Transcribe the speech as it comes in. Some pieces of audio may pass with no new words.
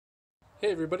Hey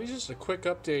everybody, just a quick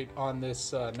update on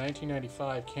this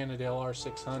 1995 Cannondale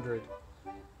R600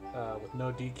 with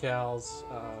no decals.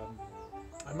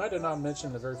 I might have not mentioned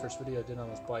in the very first video I did on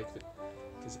this bike that,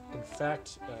 because in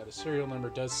fact the serial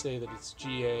number does say that it's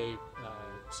GA,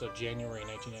 so January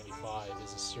 1995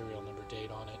 is a serial number date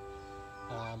on it.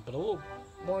 But a little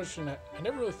more interesting, I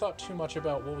never really thought too much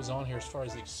about what was on here as far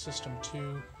as the System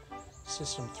 2,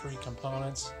 System 3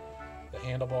 components, the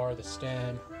handlebar, the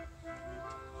stem,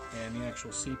 and the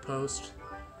actual seat post,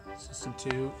 System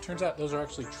 2. Turns out those are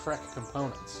actually Trek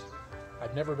components.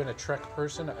 I've never been a Trek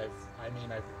person.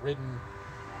 I've ridden,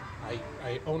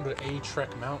 I owned a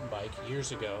Trek mountain bike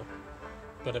years ago,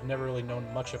 but I've never really known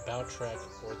much about Trek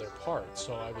or their parts.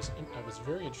 So I was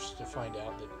very interested to find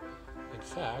out that, in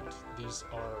fact, these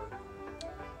are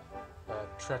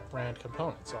Trek brand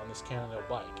components on this Cannondale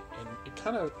bike. And it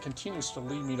kind of continues to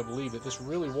lead me to believe that this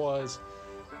really was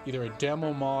either a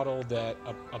demo model that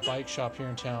a bike shop here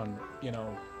in town,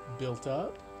 built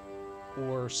up,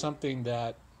 or something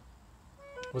that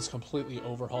was completely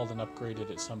overhauled and upgraded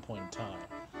at some point in time.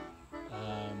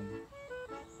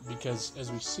 Because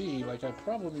as we see, like I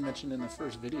probably mentioned in the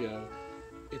first video,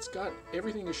 it's got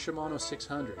everything is Shimano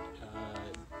 600.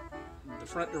 The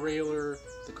front derailleur,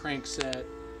 the crankset,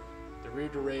 the rear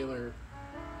derailleur,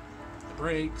 the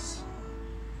brakes,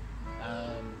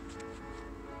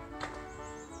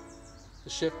 the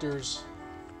shifters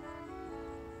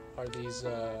are these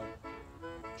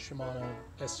Shimano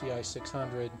STI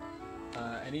 600,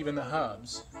 and even the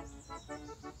hubs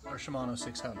are Shimano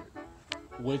 600,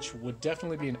 which would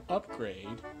definitely be an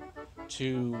upgrade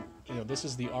to, this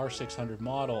is the R600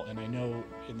 model, and I know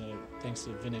thanks to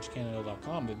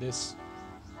VintageCannondale.com that this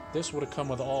would have come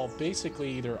with all basically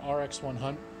either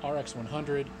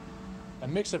RX100, a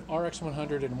mix of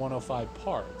RX100 and 105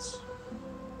 parts.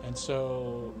 And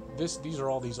so these are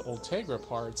all these Ultegra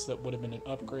parts that would have been an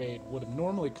upgrade, would have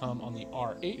normally come on the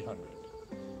R800,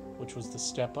 which was the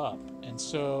step up. And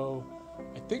so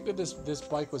I think that this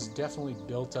bike was definitely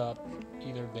built up.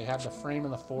 Either they had the frame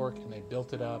and the fork and they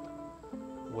built it up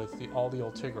with all the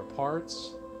Ultegra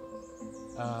parts.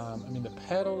 The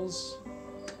pedals,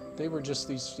 they were just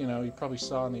these, you probably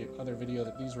saw in the other video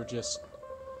that these were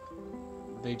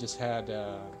they just had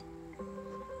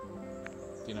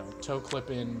toe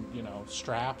clip-in,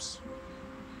 straps,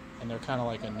 and they're kind of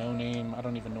like a no-name. I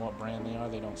don't even know what brand they are.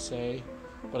 They don't say,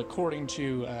 but according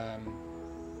to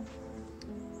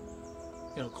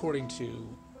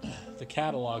the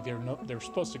catalog, they're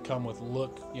supposed to come with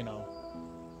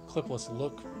clipless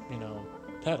look,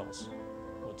 pedals,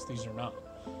 which these are not.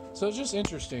 So it's just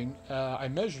interesting. I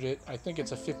measured it. I think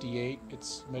it's a 58.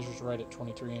 It measures right at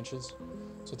 23 inches,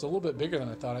 so it's a little bit bigger than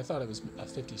I thought. I thought it was a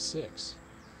 56.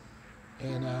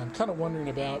 And I'm kind of wondering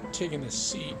about taking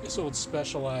this old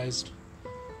Specialized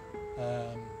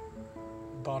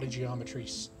body geometry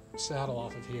saddle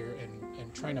off of here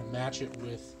and trying to match it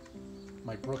with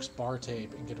my Brooks bar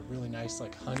tape and get a really nice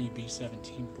like Honey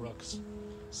B17 Brooks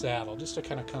saddle, just to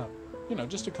kind of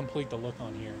just to complete the look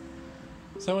on here.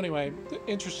 So anyway,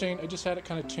 interesting. I just had it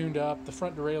kind of tuned up. The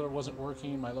front derailleur wasn't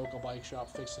working. My local bike shop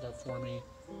fixed it up for me.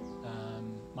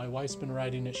 My wife's been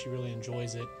riding it. She really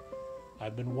enjoys it.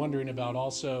 I've been wondering about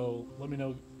also, let me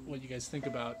know what you guys think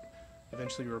about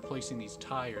eventually replacing these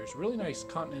tires. Really nice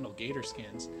Continental Gator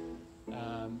skins,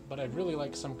 but I'd really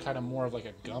like some kind of more of like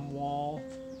a gum wall,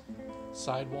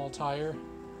 sidewall tire.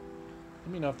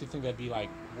 Let me know if you think that'd be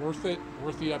like worth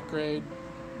the upgrade.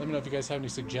 Let me know if you guys have any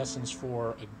suggestions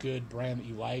for a good brand that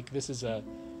you like. It's a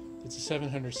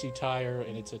 700C tire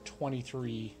and it's a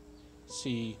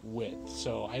 23C width,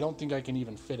 so I don't think I can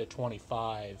even fit a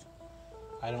 25.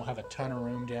 I don't have a ton of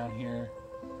room down here,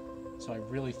 so I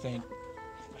really think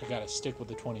I gotta stick with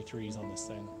the 23s on this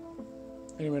thing.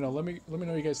 Anyway, let me know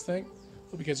what you guys think.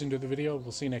 Hope you guys enjoyed the video.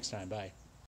 We'll see you next time. Bye.